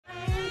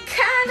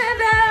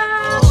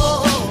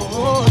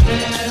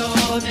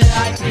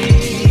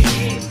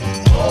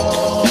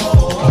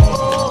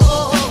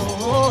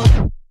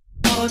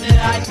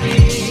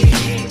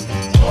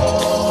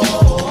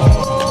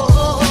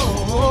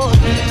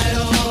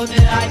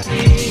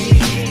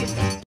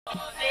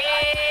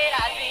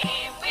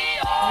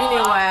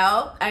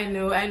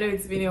I know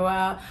it's been a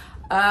while.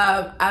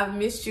 I've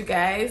missed you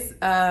guys.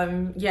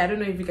 Yeah, I don't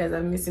know if you guys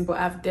have missed me, but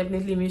I've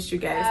definitely missed you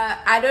guys.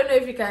 I don't know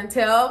if you can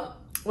tell,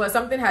 well,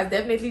 something has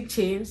definitely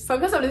changed.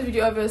 From because of this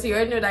video, obviously you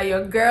already know that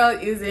your girl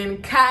is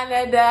in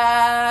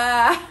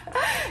Canada.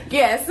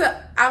 Yes,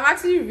 I'm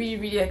actually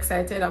really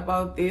excited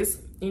about this.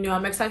 You know,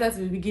 I'm excited to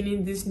be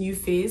beginning this new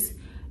phase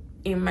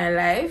in my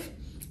life.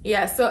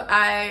 Yeah, so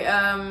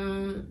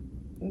I'm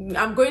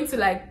going to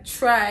like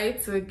try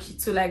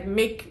to like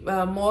make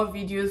more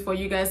videos for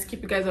you guys,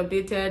 keep you guys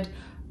updated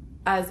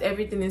as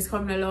everything is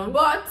coming along.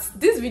 But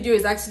this video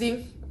is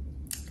actually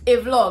a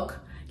vlog.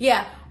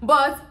 Yeah,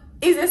 but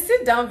it's a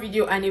sit down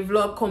video and a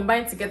vlog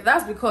combined together.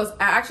 That's because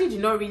I actually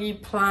did not really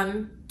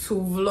plan to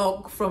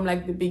vlog from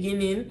like the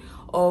beginning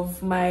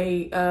of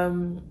my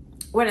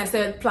when I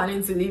started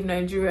planning to leave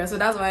Nigeria. So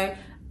that's why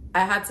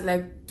I had to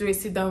like do a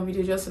sit down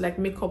video just to like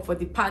make up for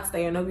the parts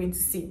that you're not going to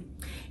see.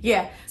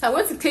 Yeah, so I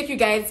want to take you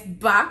guys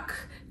back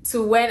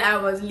to when I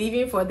was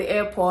leaving for the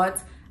airport,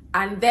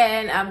 and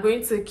then I'm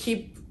going to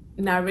keep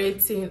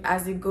narrating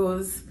as it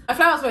goes. My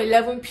flight was for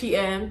 11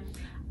 p.m.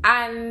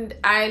 and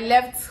I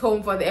left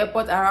home for the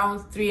airport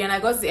around 3, and I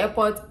got to the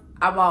airport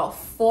about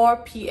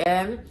 4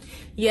 p.m.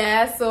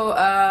 Yeah, so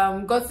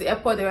got to the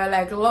airport. There were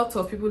like lots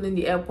of people in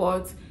the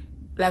airport,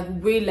 like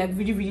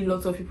really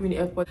lots of people in the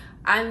airport.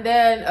 And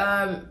then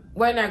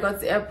when I got to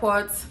the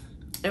airport,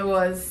 it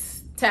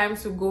was time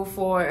to go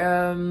for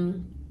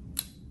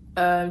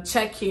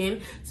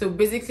check-in. So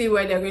basically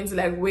where they're going to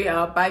like weigh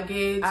our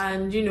baggage,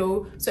 and you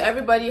know, so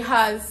everybody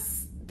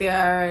has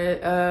their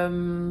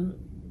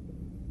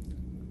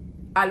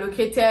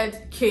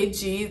allocated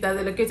kgs, that's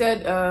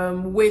allocated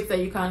weight that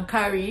you can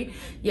carry.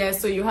 Yeah,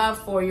 so you have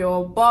for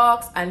your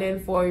box and then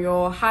for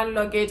your hand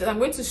luggage. And I'm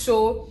going to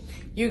show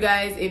you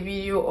guys a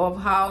video of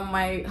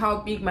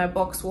how big my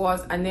box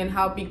was and then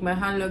how big my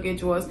hand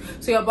luggage was.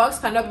 So your box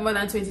cannot be more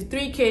than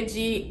 23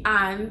 kg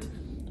and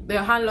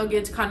the hand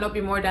luggage cannot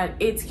be more than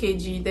 8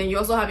 kg. Then you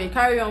also have a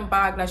carry-on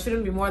bag that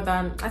shouldn't be more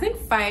than, I think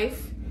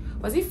 5,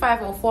 was it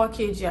 5 or 4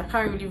 kg? I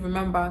can't really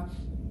remember.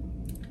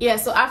 Yeah,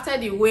 so after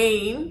the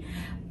weighing,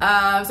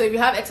 so if you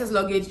have excess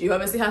luggage, you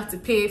obviously have to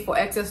pay for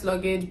excess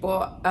luggage.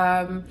 But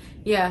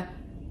yeah,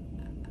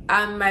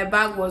 and my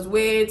bag was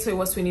weighed, so it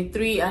was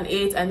 23 and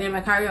 8, and then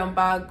my carry-on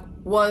bag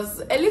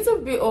was a little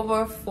bit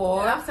over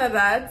 4. After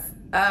that,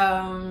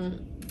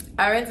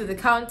 I went to the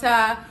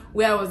counter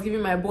where I was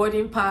giving my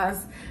boarding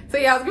pass. So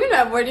yeah, I was giving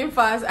my boarding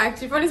pass.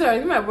 Actually, funny story, I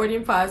was giving my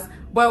boarding pass,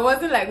 but it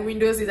wasn't like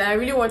window seats, and I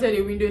really wanted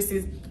a window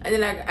seat. And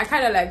then like I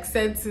kind of like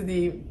said to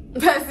the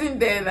person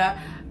there that,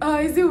 oh,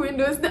 is it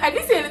windows? I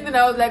didn't say anything.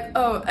 I was like,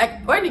 oh,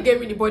 like when he gave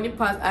me the boarding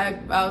pass, I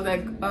was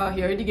like, oh,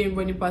 he already gave me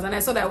boarding pass, and I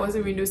saw that it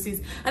wasn't window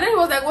seats. And then he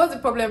was like, what's the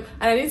problem?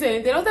 And I didn't say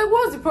anything. I was like,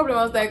 what's the problem?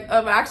 I was like,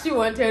 I actually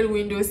wanted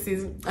window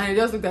seats, and he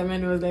just looked at me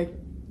and he was like,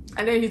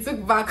 and then he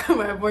took back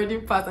my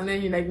boarding pass, and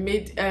then he like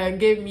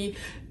gave me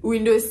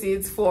window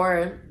seats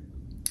for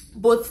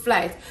both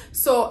flights.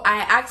 So I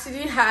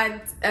actually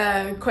had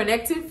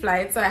connecting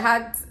flights. So I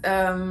had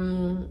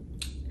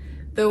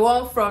the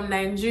one from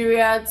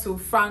Nigeria to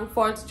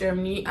Frankfurt,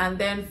 Germany, and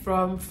then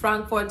from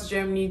Frankfurt,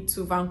 Germany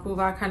to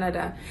Vancouver,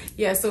 Canada.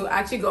 Yeah, so I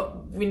actually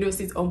got window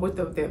seats on both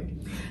of them.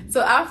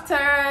 So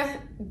after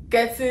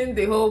getting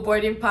the whole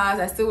boarding pass,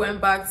 I still went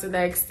back to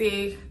like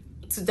stay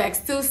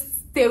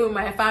with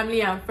my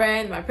family and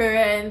friends, my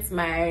parents,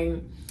 my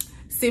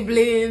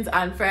siblings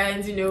and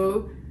friends, you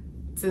know,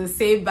 to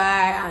say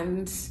bye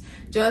and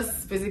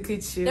just basically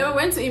chill. Then we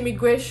went to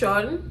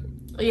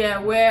immigration, yeah,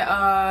 where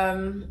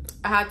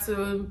I had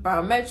to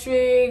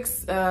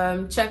biometrics,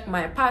 check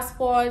my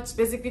passport,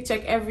 basically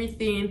check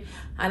everything.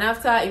 And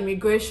after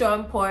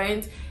immigration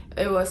point,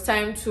 it was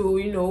time to,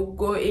 you know,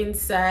 go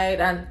inside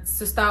and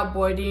to start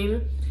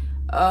boarding.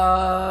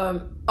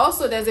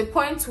 Also, there's a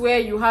point where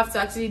you have to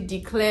actually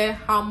declare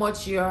how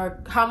much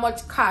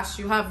cash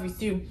you have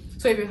with you.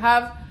 So if you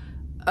have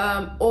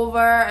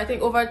I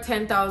think over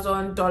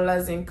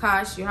 $10,000 in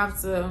cash, you have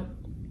to,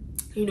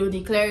 you know,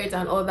 declare it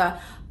and all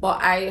that.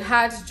 But I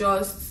had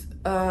just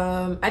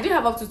I didn't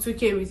have up to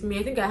 2K with me.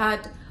 I think I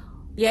had,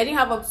 yeah, I didn't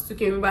have up to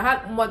 2K with me, but I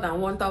had more than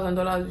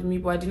 $1,000 with me,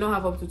 but I did not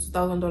have up to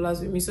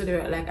 $2,000 with me. So they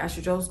were like, I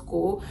should just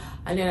go.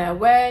 And then I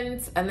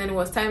went, and then it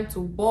was time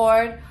to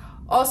board.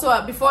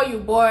 Also, before you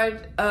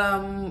board,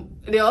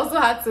 they also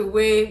had to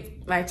weigh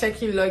my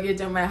check-in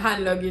luggage and my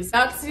hand luggage. You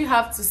actually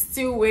have to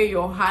still weigh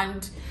your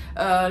hand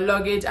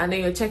luggage and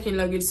then your check-in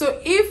luggage. So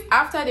if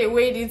after they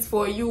weighed it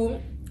for you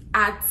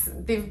at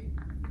the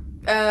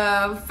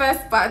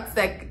first part,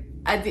 like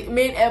at the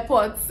main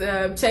airport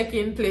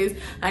check-in place,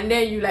 and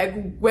then you like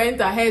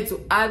went ahead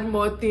to add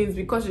more things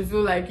because you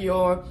feel like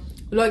your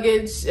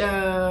luggage,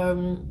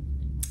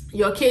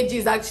 your kg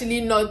is actually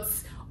not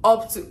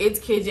up to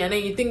 8 kg, and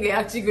then you think they're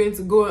actually going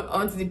to go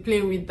onto the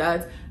plane with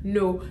that,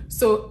 no.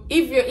 So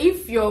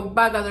if your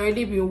bag has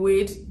already been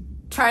weighed,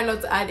 try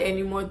not to add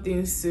any more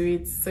things to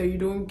it, so you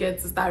don't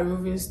get to start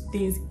removing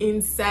things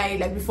inside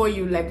like before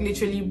you like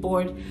literally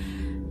board.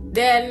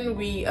 Then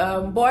we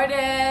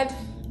boarded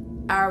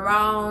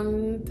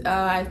around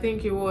I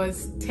think it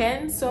was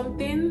 10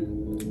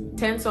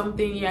 10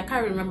 something, yeah, I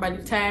can't remember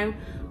the time.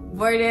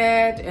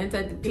 Boarded,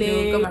 entered the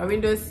plane, got my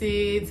window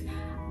seat,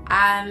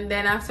 and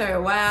then after a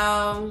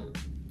while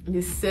they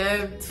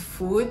served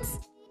food.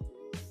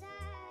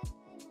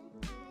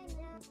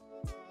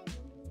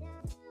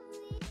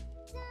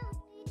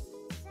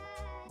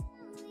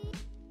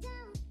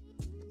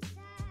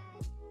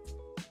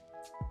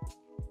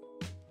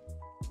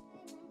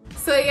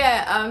 So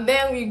yeah,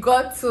 then we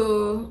got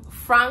to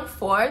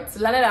Frankfurt,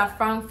 landed at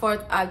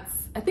Frankfurt at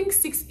I think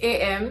 6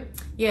 a.m.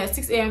 Yeah,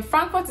 6 a.m.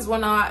 Frankfurt is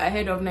 1 hour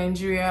ahead of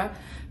Nigeria.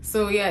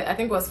 So yeah, I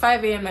think it was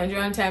 5 a.m.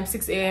 Nigerian time,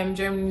 6 a.m.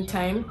 German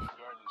time.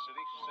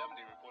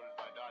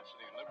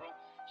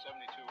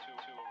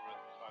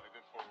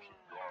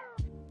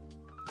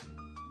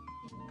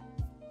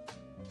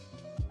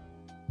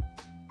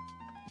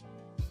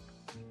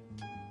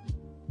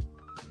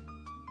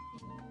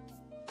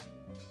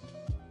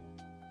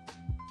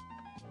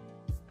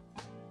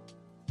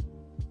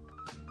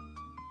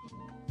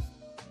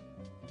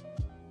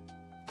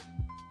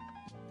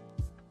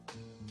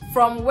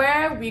 From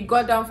where we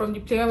got down from the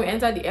plane, when we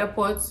entered the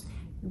airport,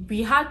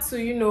 we had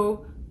to, you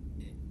know,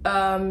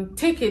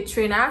 take a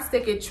train. I had to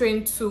take a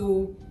train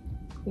to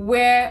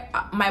where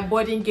my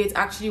boarding gate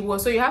actually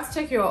was. So you have to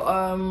check your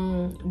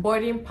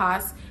boarding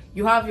pass.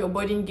 You have your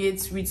boarding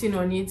gates written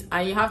on it,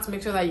 and you have to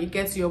make sure that you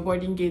get to your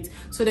boarding gate.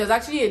 So there's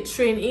actually a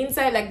train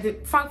inside. Like, the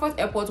Frankfurt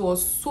airport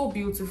was so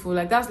beautiful.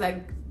 Like, that's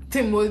like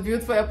the most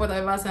beautiful airport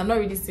I've ever seen. I've not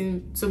really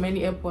seen so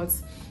many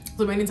airports,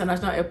 so many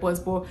international airports,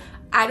 but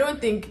I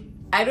don't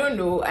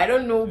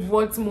know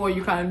what more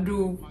you can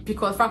do,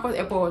 because Frankfurt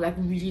airport was like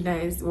really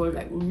nice. It was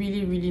like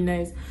really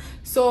nice.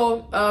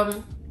 So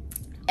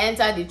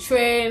enter the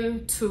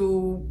train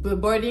to the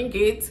boarding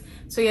gate.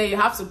 So yeah, you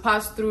have to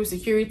pass through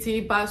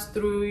security, pass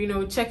through, you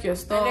know, check your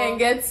stuff, and then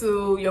get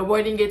to your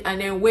boarding gate, and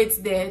then wait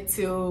there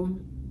till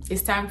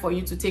it's time for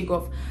you to take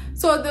off.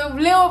 So the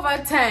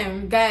layover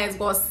time, guys,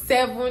 was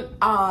 7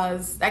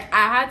 hours. Like,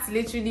 I had to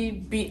literally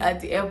be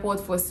at the airport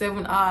for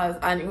 7 hours,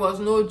 and it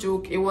was no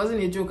joke. It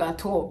wasn't a joke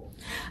at all.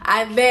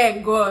 And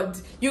then, God,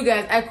 you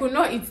guys, I could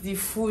not eat the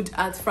food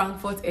at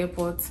Frankfurt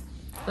airport.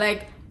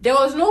 Like, there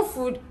was no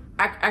food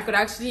I could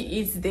actually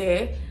eat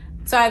there.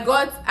 So I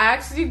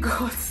actually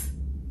got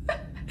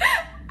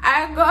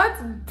I got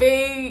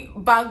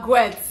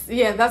baguettes.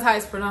 Yeah, that's how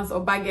it's pronounced,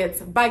 or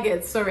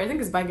baguettes. Sorry, I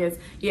think it's baguettes.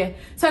 Yeah,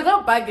 so I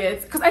got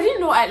baguettes because I didn't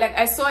know.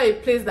 I saw a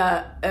place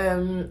that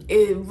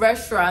a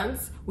restaurant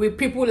with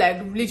people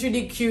like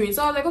literally queuing.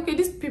 So I was like, okay,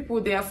 these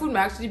people, their food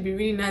might actually be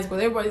really nice,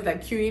 because everybody's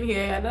like queuing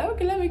here. And I'm like,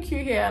 okay, let me queue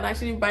here and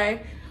actually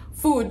buy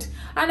food.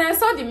 And I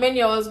saw the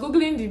menu. I was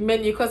googling the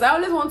menu because I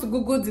always want to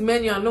Google the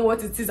menu and know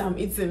what it is I'm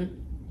eating.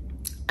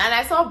 And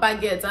I saw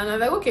baguettes, and I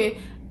was like, okay,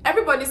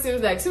 everybody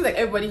seems like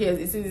everybody here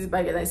is eating this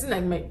baguette. I seems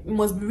like it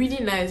must be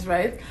really nice,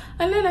 right?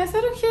 And then I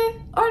said,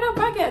 okay, order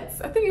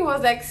baguettes. I think it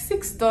was like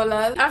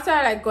 $6. After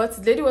I got it,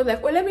 the lady was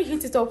like, oh, let me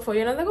heat it up for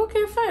you. And I was like,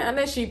 okay, fine. And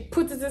then she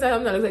put it inside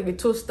something that looks like a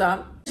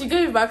toaster. She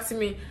gave it back to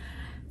me.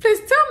 Please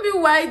tell me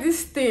why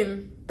this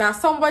thing that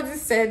somebody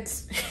said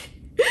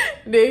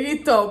they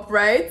heat up,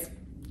 right?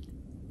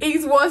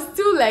 It was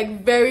still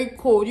like very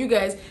cold. You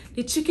guys,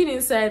 the chicken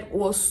inside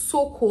was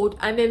so cold,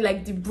 and then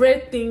like the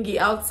bread thingy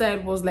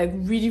outside was like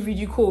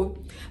really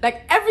cold.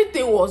 Like,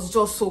 everything was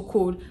just so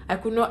cold. I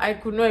could not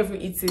even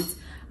eat it.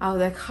 I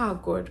was like, oh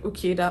God,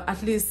 okay, that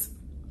at least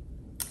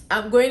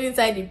I'm going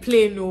inside the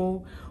plane,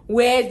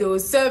 where they'll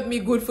serve me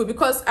good food.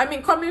 Because I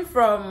mean, coming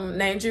from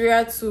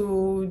Nigeria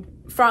to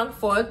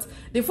Frankfurt,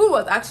 the food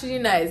was actually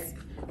nice,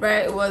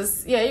 right? It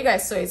was, yeah, you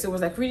guys saw it. So it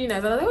was like really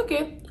nice. And I was like,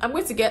 okay, I'm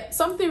going to get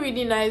something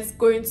really nice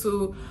going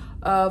to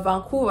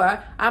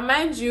Vancouver. And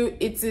mind you,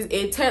 it is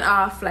a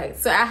 10-hour flight,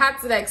 so I had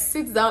to like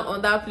sit down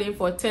on that plane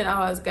for 10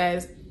 hours,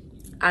 guys.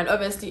 And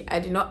obviously I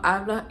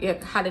have not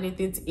yet had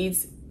anything to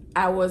eat.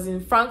 I was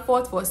in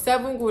Frankfurt for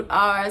 7 good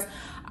hours,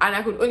 and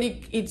I could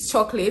only eat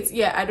chocolate.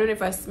 Yeah, I don't know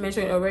if I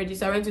mentioned it already.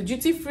 So I went to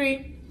duty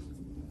free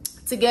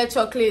to get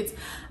chocolate,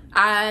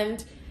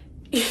 and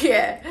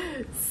yeah,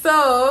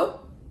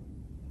 so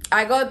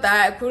I got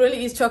that. I could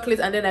only eat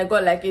chocolate, and then I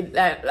got like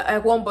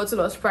like 1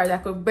 bottle of Sprite. I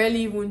could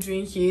barely even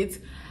drink it.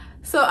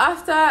 So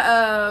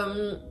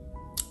after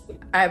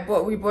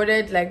we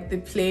boarded like the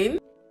plane,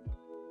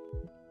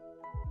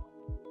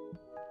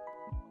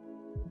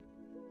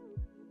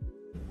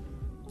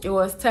 it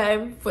was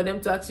time for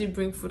them to actually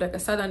bring food. Like, I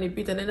sat down a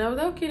bit, and then I was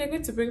like, okay, they're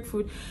going to bring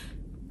food.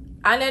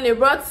 And then they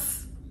brought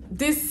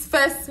this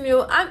first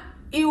meal, and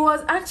it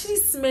was actually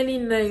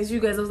smelling nice, you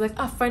guys. I was like,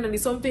 finally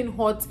something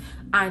hot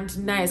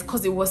and nice,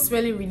 because it was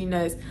smelling really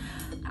nice.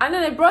 And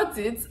then I brought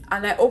it,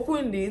 and I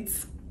opened it.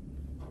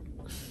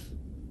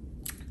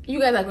 You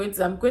guys are going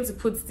to, I'm going to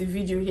put the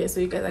video here, so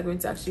you guys are going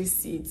to actually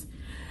see it.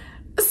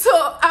 So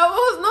I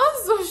was not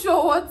so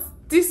sure what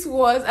this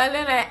was, and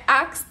then I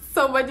asked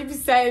somebody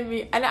beside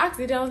me, and I asked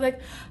it, and I was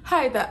like,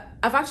 hi, that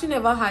I've actually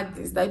never had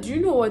this. That, do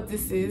you know what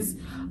this is?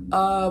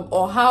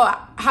 Or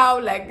how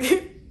like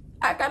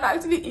I can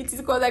actually eat it?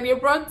 Because like, they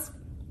brought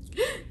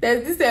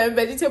There's this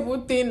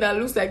vegetable thing that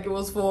looks like it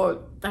was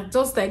for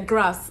just like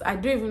grass. I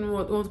don't even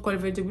want to call it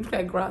vegetable. It looks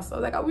like grass. I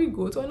was like, are we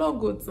goats? We're not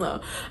goats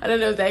now. And then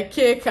there was like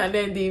cake and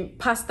then the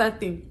pasta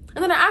thing.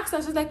 And then I asked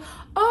her, she was like,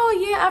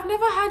 oh yeah, I've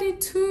never had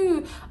it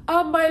too.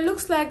 But it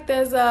looks like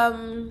there's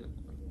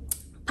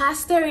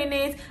pasta in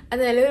it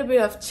and then a little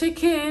bit of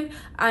chicken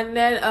and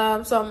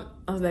then some.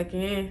 I was like,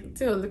 it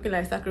was looking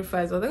like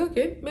sacrifice. I was like,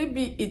 okay,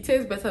 maybe it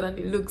tastes better than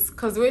it looks,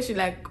 because the way she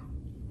like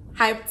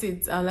hyped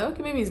it, I was like,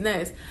 okay, maybe it's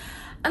nice.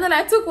 And then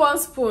I took one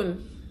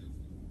spoon.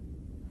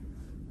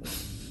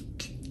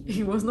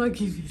 He was not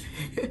giving.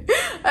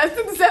 I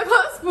took the second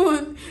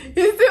spoon.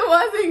 He still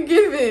wasn't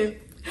giving.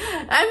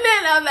 And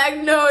then I was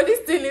like, no, this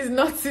thing is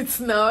not it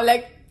now.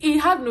 Like, it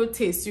had no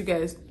taste, you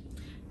guys.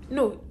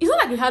 No, it's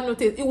not like it had no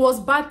taste. It was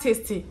bad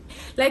tasting.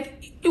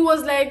 Like, it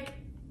was like,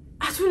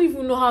 I don't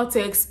even know how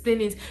to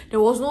explain it. There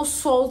was no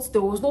salt,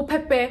 there was no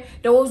pepper,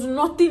 there was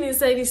nothing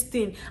inside this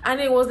thing. And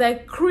it was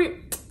like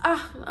cream. No,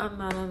 I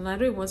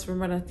don't even want to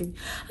remember that thing.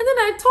 And then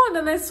I turned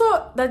and I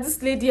saw that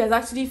this lady has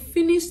actually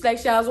finished, like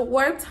she has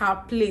wiped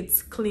her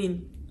plates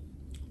clean.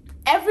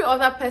 Every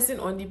other person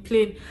on the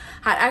plane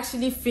had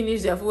actually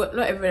finished their food.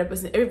 Not every other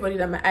person, everybody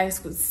that my eyes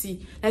could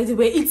see. Like they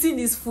were eating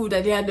this food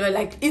and they were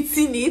like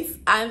eating it,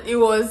 and it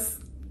was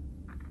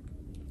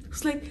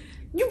like,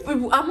 you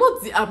people, I'm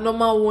not the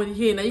abnormal one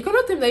here now. You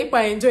cannot tell me that people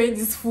are enjoying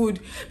this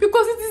food,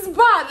 because it is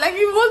bad. Like,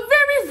 it was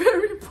very,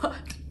 very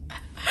bad.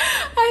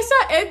 I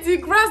sure ate the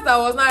grass that I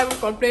was not even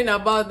complaining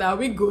about, that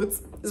we got.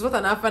 Is what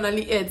I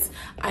finally ate.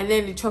 And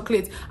then the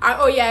chocolate. And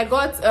oh yeah, I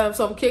got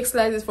some cake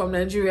slices from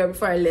Nigeria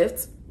before I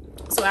left.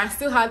 So I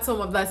still had some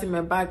of that in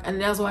my bag,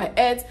 and that's what I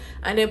ate.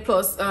 And then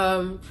plus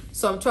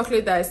some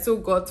chocolate that I still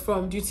got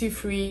from duty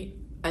free,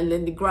 and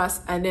then the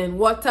grass, and then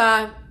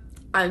water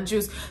and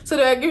juice. So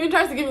they were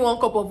trying to give me 1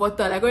 cup of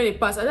water. Like when they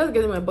passed, I just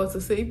gave them my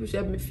bottle, so you should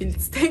help me fill it.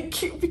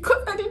 Thank you,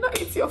 because I did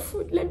not eat your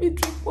food. Let me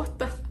drink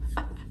water.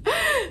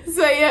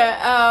 So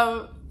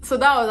yeah, so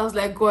that was, I was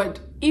like, God,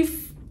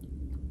 if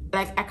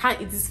like I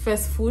can't eat this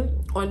first food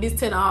on this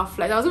 10-hour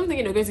flight. I was even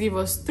thinking they're going to give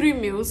us 3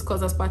 meals,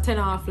 because as per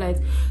 10-hour flight,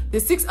 the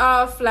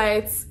 6-hour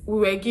flights we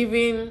were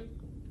giving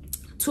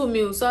 2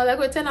 meals. So I was like,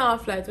 well, 10-hour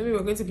flight, maybe we're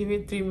going to give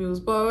you 3 meals,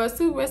 but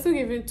we're still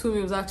giving 2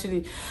 meals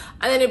actually.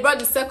 And then they brought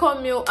the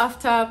second meal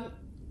after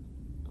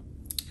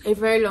a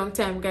very long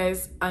time,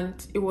 guys, and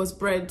it was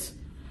bread.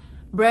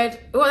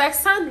 It was like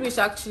sandwich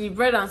actually,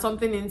 bread and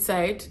something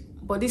inside,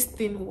 but this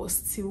thing was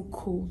still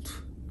cold.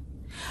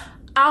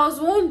 I was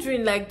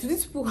wondering, like, do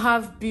these people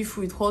have beef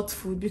with hot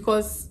food?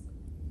 Because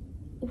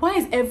why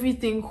is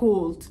everything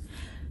cold?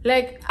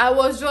 Like, I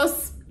was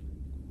over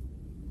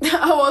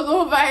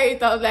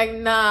it. I was like,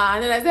 nah.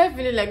 And then I started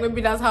feeling like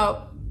maybe that's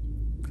how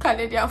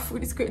Canadian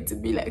food is going to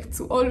be, like,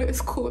 to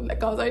always cold.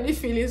 Like, I was already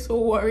feeling so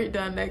worried,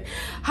 and like,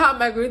 how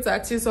am I going to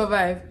actually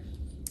survive?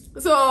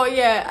 So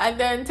yeah, and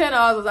then 10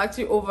 hours was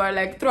actually over.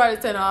 Like throughout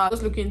the 10 hours,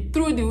 just looking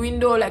through the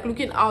window, like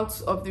looking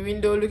out of the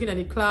window, looking at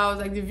the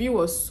clouds. Like the view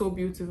was so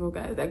beautiful,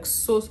 guys, like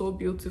so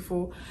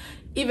beautiful.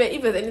 Even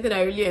if there's anything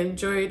I really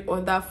enjoyed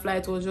on that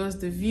flight, was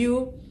just the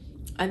view.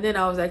 And then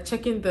I was like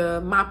checking the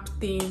map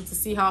thing to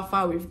see how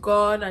far we've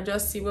gone and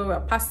just see where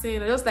we're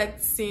passing. I just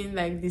like seeing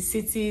like the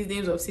cities,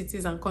 names of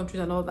cities and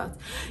countries and all that.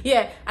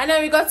 Yeah, and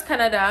then we got to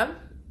Canada.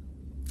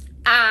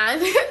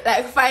 And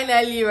like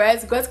finally,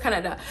 right, we got to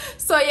Canada.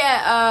 So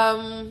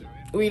yeah,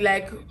 we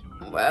like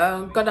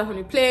got off on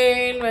the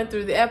plane, went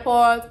through the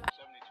airport.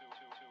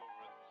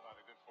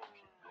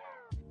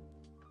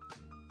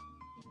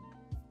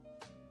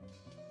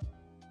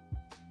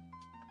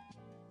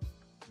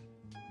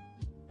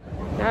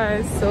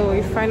 Guys, so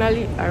we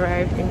finally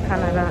arrived in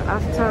Canada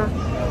after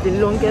the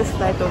longest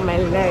flight of my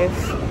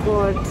life.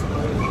 God,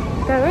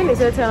 when they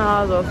say 10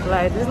 hours of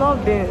flight, it's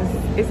not beans.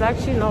 It's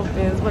actually not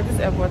beans, but this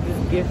airport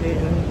is giving.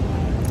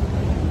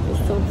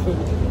 It's so cool.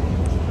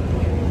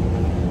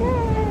 Yay!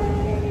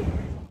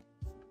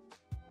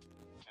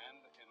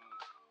 And in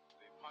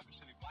the Ponca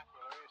City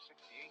Blackwell area,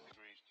 68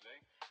 degrees today.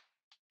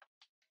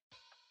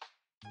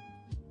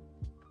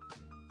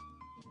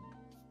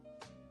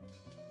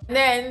 And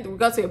then we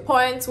got to a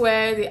point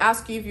where they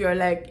ask you if you're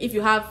like, if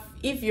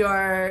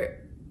your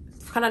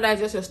Canada is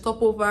just your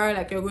stopover,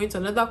 like you're going to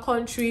another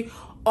country,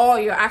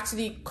 or you're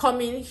actually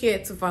coming here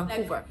to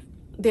Vancouver. Like,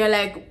 they're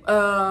like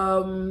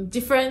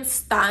different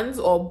stands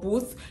or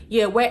booths,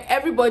 yeah, where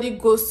everybody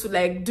goes to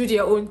like do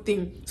their own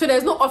thing. So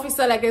there's no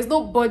officer, like there's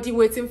nobody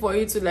waiting for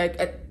you to like,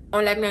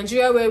 unlike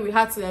Nigeria where we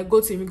had to like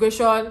go to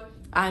immigration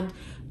and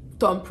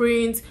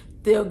thumbprint,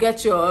 they'll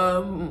get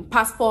your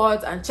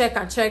passport and check.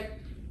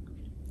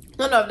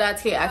 None of that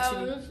here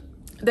actually.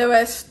 There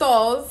were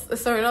stalls,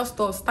 sorry, not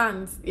stalls,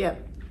 stands, yeah.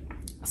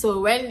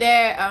 So when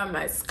there,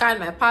 I scanned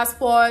my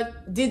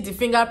passport, did the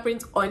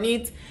fingerprint on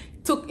it,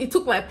 it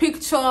took my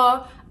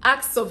picture,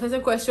 asked some certain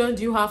questions.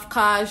 Do you have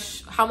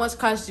cash? How much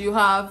cash do you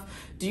have?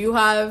 Do you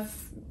have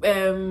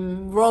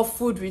raw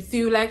food with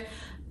you? Like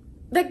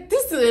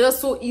this is just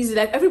so easy.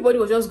 Like everybody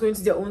was just going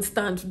to their own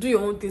stand to do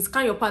your own thing,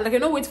 scan your passport. Like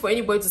you're not waiting for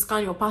anybody to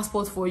scan your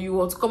passport for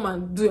you or to come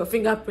and do your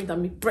fingerprint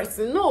and be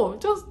pressing. No,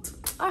 just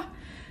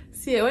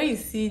See, when you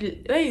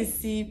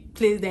see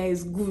place that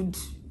is good,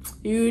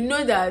 you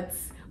know that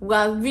we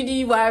are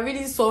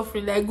really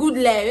suffering, like good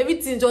life,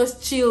 everything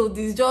just chilled,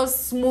 it's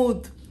just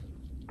smooth.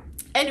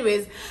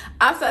 Anyways,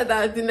 after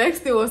that, the next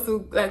thing was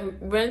to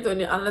went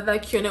on another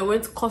Q&A,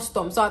 went to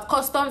customs. So at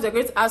customs, they're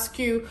going to ask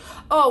you,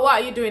 oh,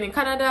 what are you doing in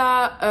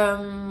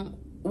Canada?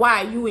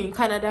 Why are you in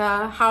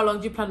Canada? How long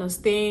do you plan on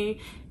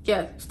staying?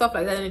 Yeah, stuff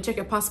like that. And they check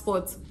your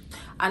passport.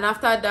 And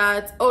after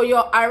that, oh,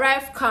 your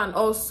arrive can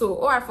also.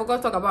 Oh, I forgot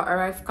to talk about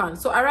arrive can.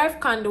 So arrive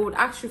can, they would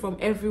ask you from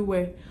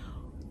everywhere.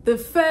 The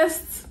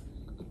first,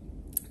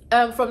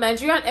 from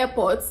Nigerian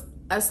airports,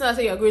 as soon as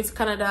you're going to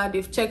Canada,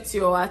 they've checked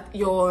your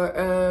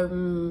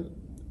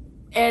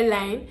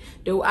airline.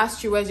 They will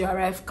ask you where's your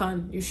arrive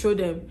can. You show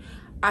them.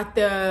 At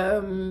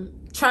the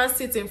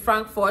transit in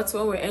Frankfurt,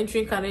 when we're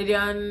entering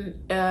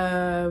Canadian,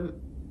 when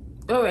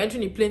we're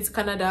entering the plane to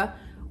Canada,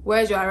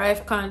 where's your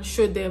arrive can?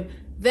 Show them.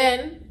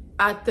 Then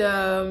at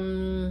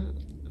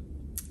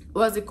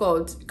what's it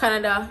called?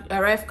 Canada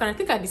arrive can. I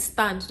think at the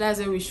stand. That's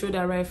where we showed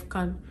arrive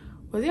can.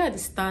 Was it at the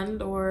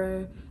stand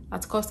or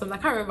at customs? I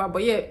can't remember.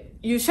 But yeah,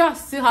 you shall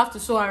still have to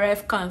show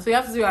arrive can. So you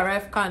have to do your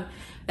arrive can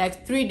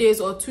like 3 days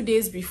or 2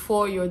 days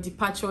before your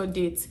departure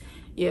date.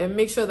 Yeah,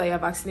 make sure that you're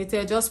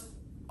vaccinated. Just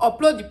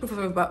upload the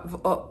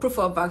proof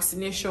of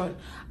vaccination,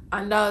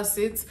 and that's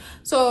it.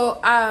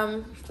 So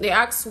they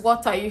ask,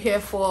 what are you here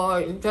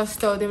for? Just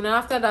tell them. And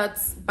after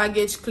that,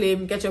 baggage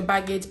claim, get your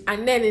baggage.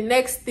 And then the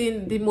next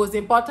thing, the most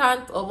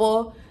important of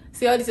all,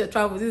 see, all this your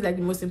travels, this is like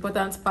the most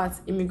important part,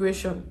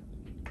 immigration.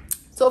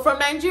 So from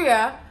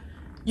Nigeria,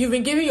 you've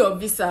been given your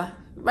visa,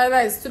 whether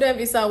it's student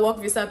visa, work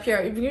visa,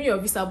 PR, you've been given your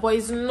visa, but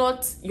it's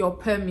not your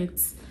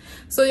permit.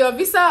 So your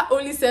visa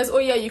only says, oh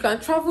yeah, you can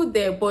travel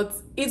there, but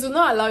it will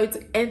not allow you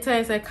to enter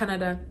inside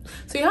Canada.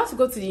 So you have to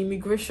go to the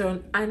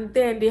immigration, and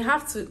then they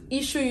have to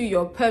issue you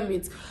your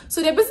permit.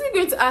 So they're basically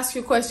going to ask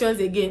you questions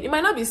again. It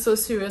might not be so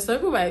serious. Some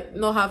people might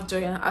not have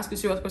joy and ask you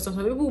serious questions.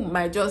 Some people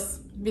might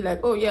just be like,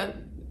 oh yeah,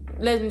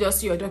 let me just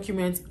see your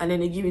documents, and then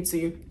they give it to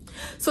you.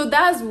 So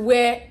that's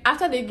where,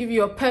 after they give you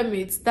your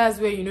permit, that's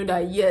where you know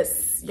that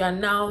yes, you are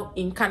now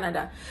in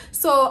Canada.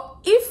 So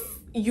if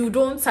you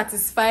don't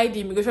satisfy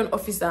the immigration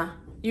officer,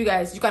 you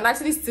guys, you can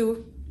actually still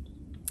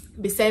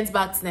be sent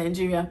back to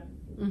Nigeria.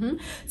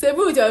 So if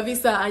you with your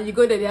visa and you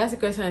go there, they ask a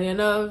question, and you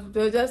know,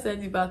 they'll just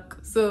send you back.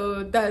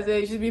 So that's where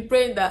you should be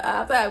praying that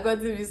after I've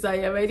got the visa,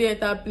 you're ready to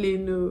enter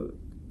plane, no,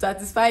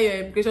 satisfy your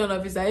immigration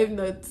officer. If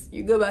not,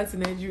 you go back to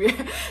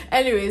Nigeria.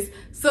 Anyways,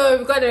 so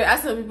we've got to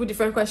ask some people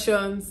different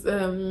questions.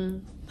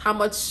 How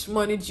much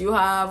money do you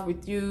have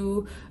with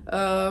you?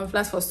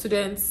 That's for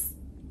students.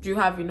 Do you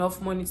have enough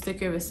money to take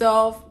care of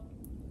yourself?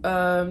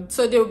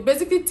 So they'll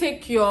basically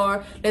take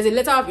there's a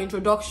letter of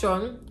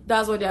introduction.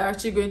 That's what they're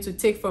actually going to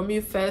take from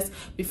you first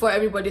before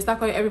everybody start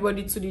calling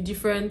everybody to the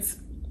different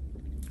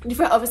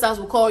officers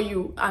will call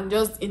you and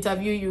just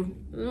interview you.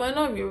 It might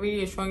not be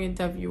really a strong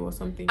interview or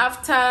something.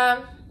 After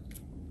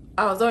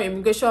I was done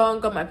immigration,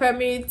 got my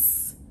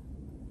permits,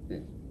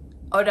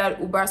 ordered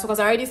Uber. So because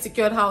I already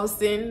secured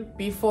housing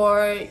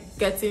before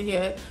getting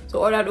here, so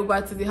ordered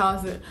Uber to the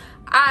housing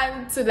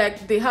and to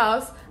like the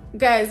house.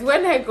 Guys,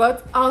 when I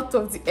got out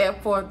of the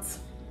airport,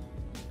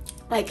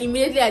 like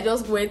immediately I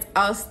just went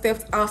out,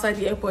 stepped outside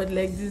the airport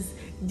like this.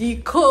 The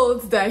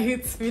cold that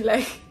hits me,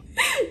 like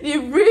the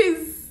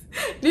breeze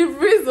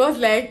was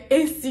like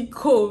AC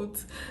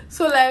cold.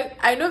 So like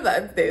I know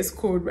that there's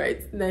cold,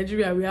 right? In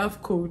Nigeria we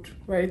have cold,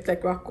 right?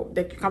 Like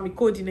it can be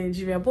cold in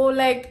Nigeria, but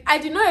like I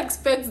did not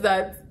expect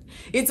that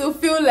it will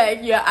feel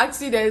like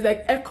there's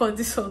like air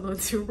conditioning on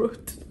the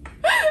road.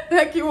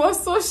 Like it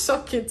was so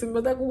shocking to me.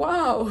 Like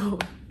wow.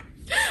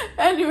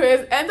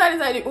 Anyways, entered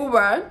inside the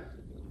Uber.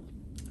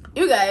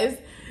 You guys,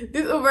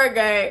 this Uber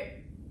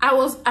guy, I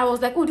was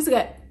like, oh, this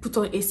guy put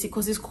on AC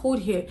because it's cold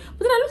here. But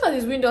then I looked at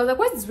his window. I was like,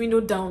 why is his window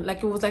down?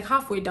 Like it was like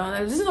halfway down.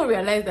 I just not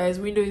realize that his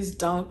window is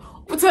down.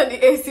 Put on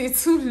the AC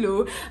too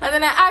low. And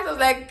then I asked, I was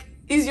like,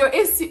 is your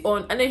AC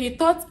on? And then he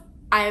thought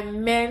I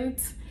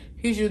meant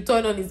he should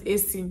turn on his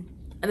AC.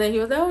 And then he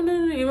was like, oh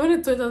no, he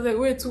wanted to turn on. I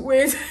was like,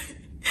 wait.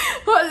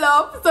 Hold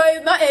up. So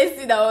it's not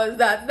AC that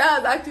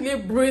was actually a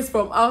breeze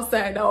from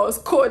outside that was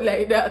cold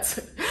like that.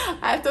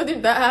 I told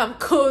him that I'm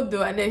cold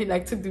though, and then he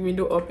like took the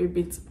window up a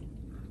bit.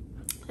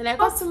 And I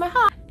got to my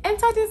house,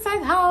 entered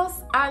inside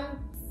house, and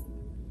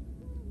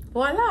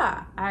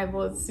voila, I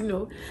was,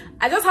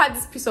 I just had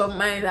this peace of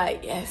mind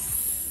like,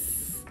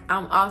 yes,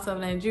 I'm out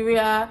of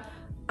Nigeria.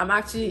 I'm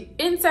actually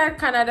inside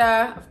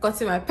Canada. I've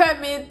gotten my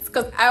permit,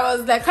 because I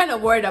was like kind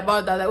of worried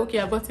about that. Like, okay,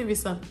 I've gotten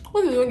visa.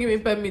 What if they don't give me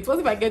permit? What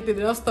if I get it,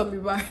 they don't stop me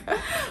back?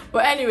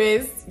 But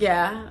anyways,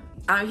 yeah,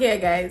 I'm here,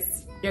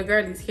 guys. Your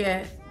girl is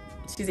here.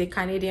 She's a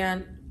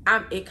Canadian.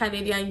 I'm a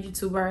Canadian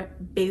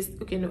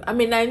YouTuber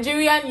I'm a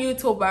Nigerian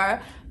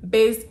YouTuber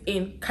based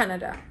in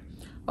Canada.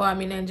 Or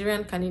I'm a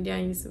Nigerian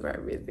Canadian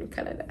YouTuber based in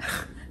Canada.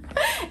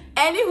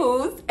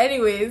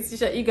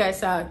 Anyways, you guys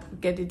shall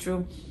get the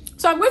drill.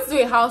 So I'm going to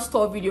do a house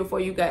tour video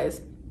for you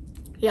guys.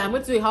 Yeah, I'm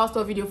going to do a house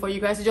tour video for you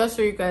guys to just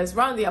show you guys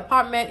around the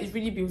apartment. It's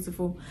really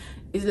beautiful.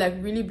 It's like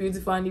really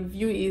beautiful, and the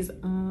view is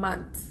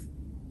mad.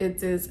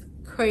 It is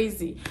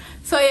crazy.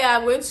 So yeah,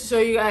 I'm going to show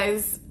you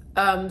guys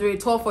do a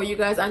tour for you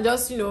guys and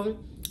just, you know,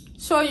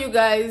 show you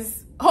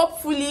guys.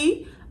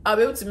 Hopefully I'll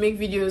be able to make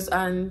videos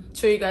and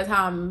show you guys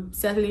how I'm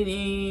settling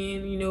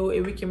in, you know,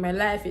 a week in my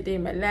life, a day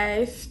in my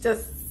life.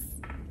 Just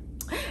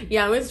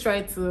yeah, I'm going to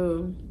try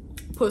to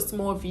post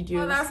more videos.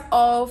 Well, that's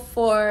all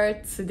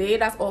for today.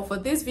 That's all for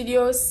this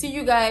video. See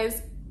you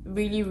guys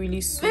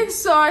really soon. Make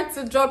sure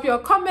to drop your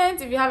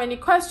comments if you have any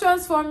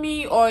questions for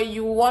me, or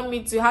you want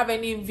me to have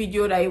any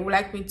video that you would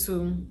like me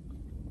to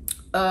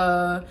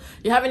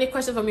you have any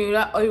question for me,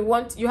 or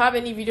you have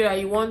any video that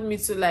you want me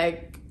to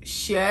like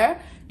share.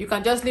 You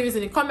can just leave it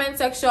in the comment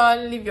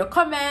section. Leave your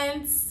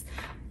comments,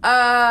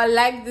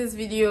 like this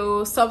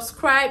video,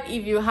 subscribe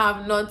if you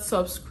have not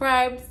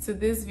subscribed to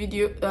this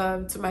video,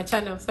 to my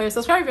channel. Sorry,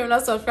 subscribe if you have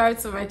not subscribed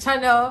to my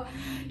channel.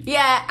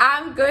 Yeah,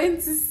 I'm going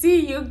to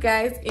see you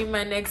guys in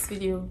my next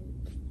video.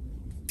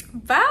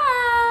 Bye.